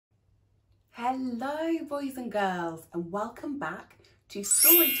Hello boys and girls, and welcome back to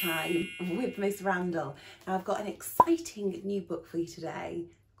Storytime with Miss Randall. Now I've got an exciting new book for you today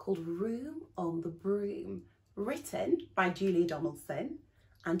called Room on the Broom, written by Donaldson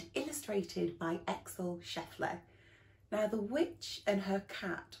and illustrated by Excel Scheffler. Now the witch and her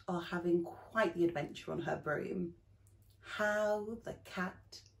cat are having quite the adventure on her broom. How the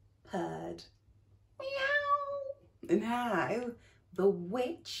cat purred, meow, and how the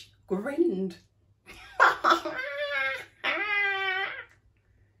witch grinned.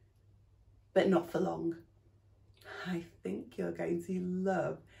 But not for long. I think you're going to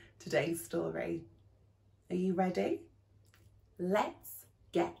love today's story. Are you ready? Let's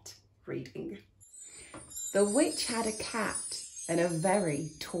get reading. The witch had a cat and a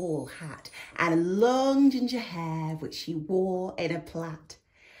very tall hat and long ginger hair which she wore in a plait.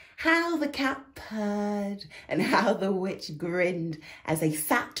 How the cat purred and how the witch grinned as they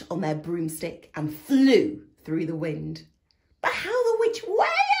sat on their broomstick and flew through the wind. But how the witch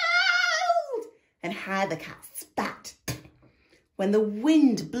wailed and how the cat spat. When the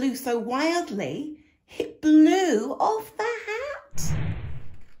wind blew so wildly, it blew off the hat.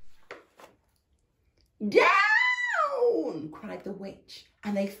 Down, cried the witch,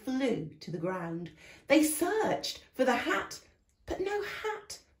 and they flew to the ground. They searched for the hat, but no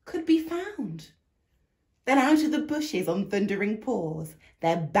hat could be found. Then out of the bushes on thundering paws,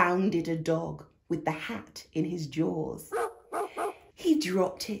 there bounded a dog with the hat in his jaws. He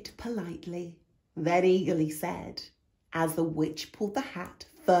dropped it politely, then eagerly said, as the witch pulled the hat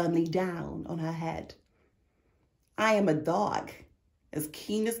firmly down on her head, "I am a dog, as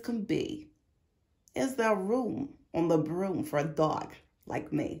keen as can be. Is there room on the broom for a dog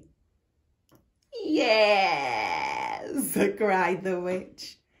like me?" "Yes," cried the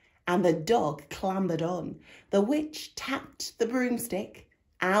witch. And the dog clambered on. The witch tapped the broomstick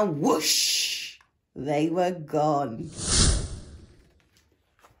and whoosh, they were gone.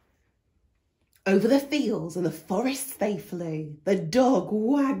 Over the fields and the forests they flew. The dog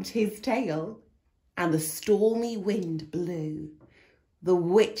wagged his tail and the stormy wind blew. The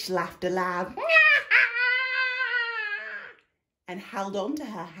witch laughed aloud and held on to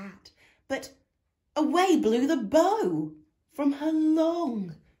her hat, but away blew the bow from her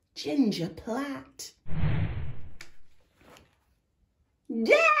long ginger plait.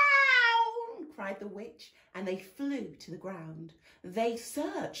 "Down!" cried the witch, and they flew to the ground. They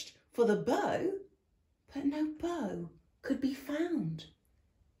searched for the bow, but no bow could be found.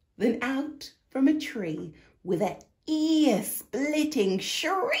 Then out from a tree, with an ear-splitting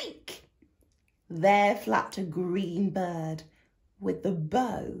shriek, there flapped a green bird with the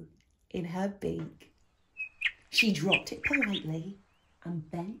bow in her beak. She dropped it politely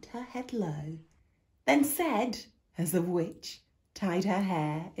and bent her head low, then said, as the witch tied her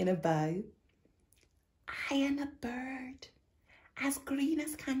hair in a bow, "I am a bird, as green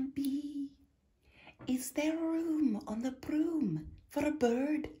as can be. Is there room on the broom for a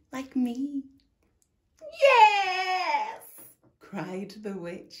bird like me?" "Yes," cried the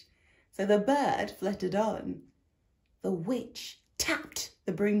witch. So the bird fluttered on. The witch tapped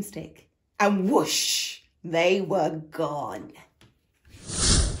the broomstick and whoosh, they were gone.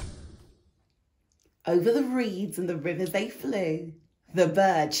 Over the reeds and the rivers they flew. The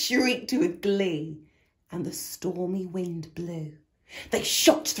bird shrieked with glee, and the stormy wind blew. They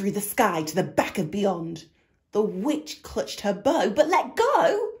shot through the sky to the back of beyond. The witch clutched her bow, but let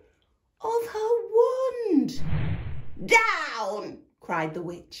go of her wand. "Down!" cried the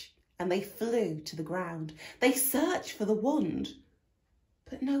witch, and they flew to the ground. They searched for the wand,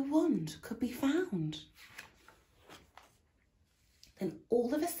 but no wand could be found. Then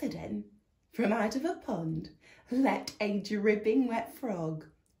all of a sudden, from out of a pond, leapt a dripping wet frog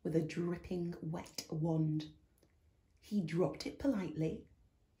with a dripping wet wand. He dropped it politely,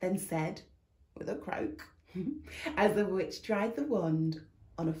 then said, with a croak, as the witch dried the wand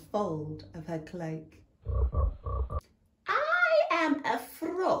on a fold of her cloak, "I am a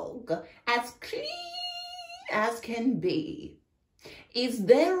frog as clean as can be. Is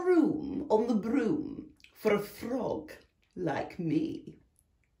there room on the broom for a frog like me?"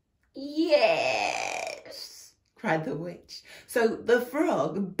 "Yes," cried the witch. So the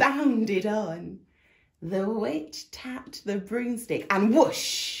frog bounded on. The witch tapped the broomstick and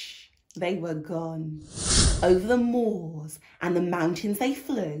whoosh, they were gone. Over the moors and the mountains they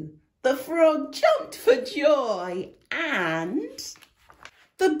flew. The frog jumped for joy and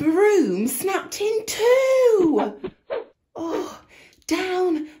the broom snapped in two. Oh,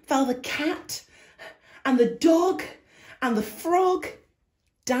 down fell the cat and the dog and the frog.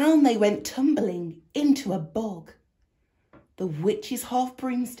 Down they went tumbling into a bog. The witch's half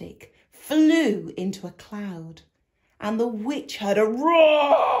broomstick flew into a cloud, and the witch heard a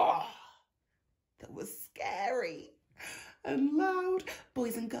roar that was scary and loud.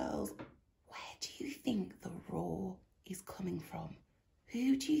 Boys and girls, where do you think the roar is coming from?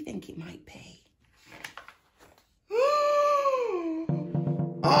 Who do you think it might be?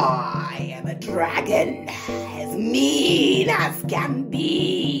 I am a dragon, as mean as can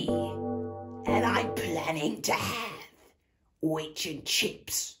be, and I'm planning to have witch and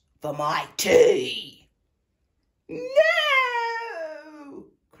chips for my tea. No!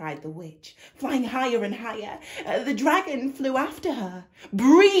 Cried the witch, flying higher and higher. The dragon flew after her,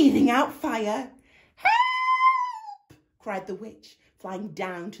 breathing out fire. Help! Cried the witch, flying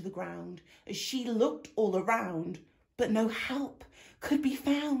down to the ground, as she looked all around, but no help could be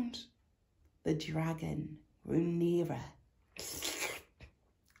found. The dragon grew nearer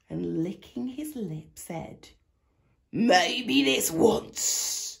and, licking his lips, said, maybe this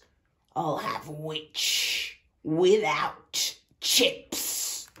once I'll have witch without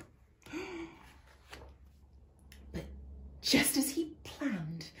chips. But just as he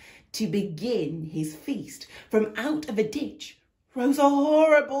planned to begin his feast, from out of a ditch rose a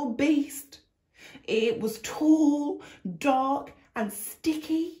horrible beast. It was tall, dark and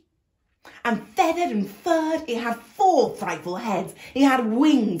sticky, and feathered and furred. It had 4 frightful heads. It had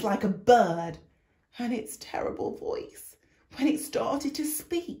wings like a bird, and its terrible voice, when it started to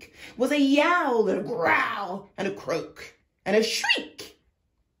speak, was a yowl and a growl and a croak and a shriek.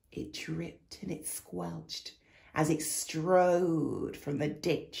 It dripped and it squelched as it strode from the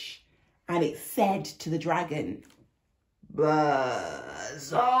ditch, and it said to the dragon,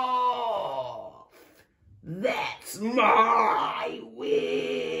 buzz off, that's my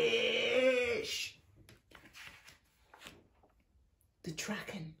wish. The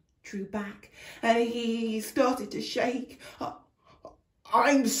dragon drew back and he started to shake.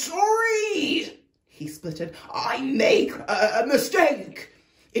 I'm sorry, he spluttered. I make a mistake.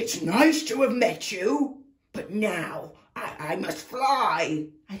 It's nice to have met you, but now I must fly.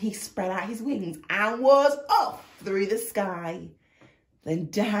 And he spread out his wings and was off through the sky.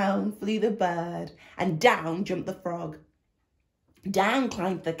 Then down flew the bird, and down jumped the frog. Down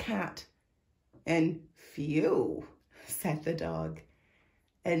climbed the cat, and phew, said the dog.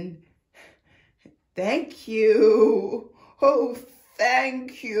 And thank you, oh,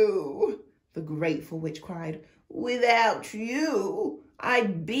 thank you, the grateful witch cried. Without you,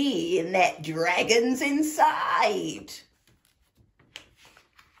 I'd be in that dragon's inside.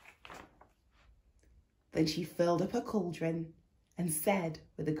 Then she filled up her cauldron and said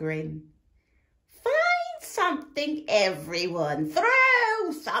with a grin, find something, everyone,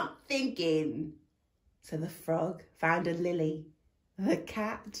 throw something in. So the frog found a lily, the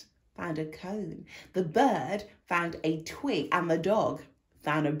cat found a cone, the bird found a twig, and the dog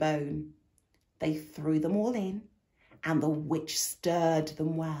found a bone. They threw them all in, and the witch stirred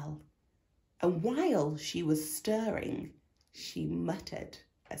them well. And while she was stirring, she muttered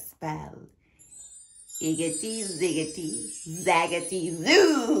a spell. Iggity, ziggity, zaggity,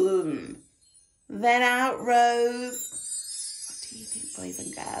 zoom. Then out rose, what do you think, boys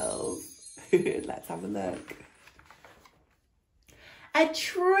and girls? Let's have a look. A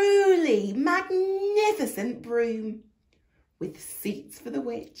truly magnificent broom, with seats for the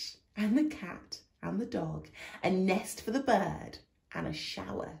witch and the cat and the dog, a nest for the bird and a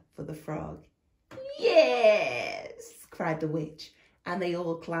shower for the frog. Yes, cried the witch, and they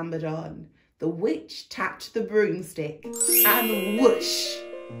all clambered on. The witch tapped the broomstick, and whoosh,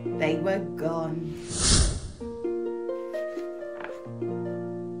 they were gone.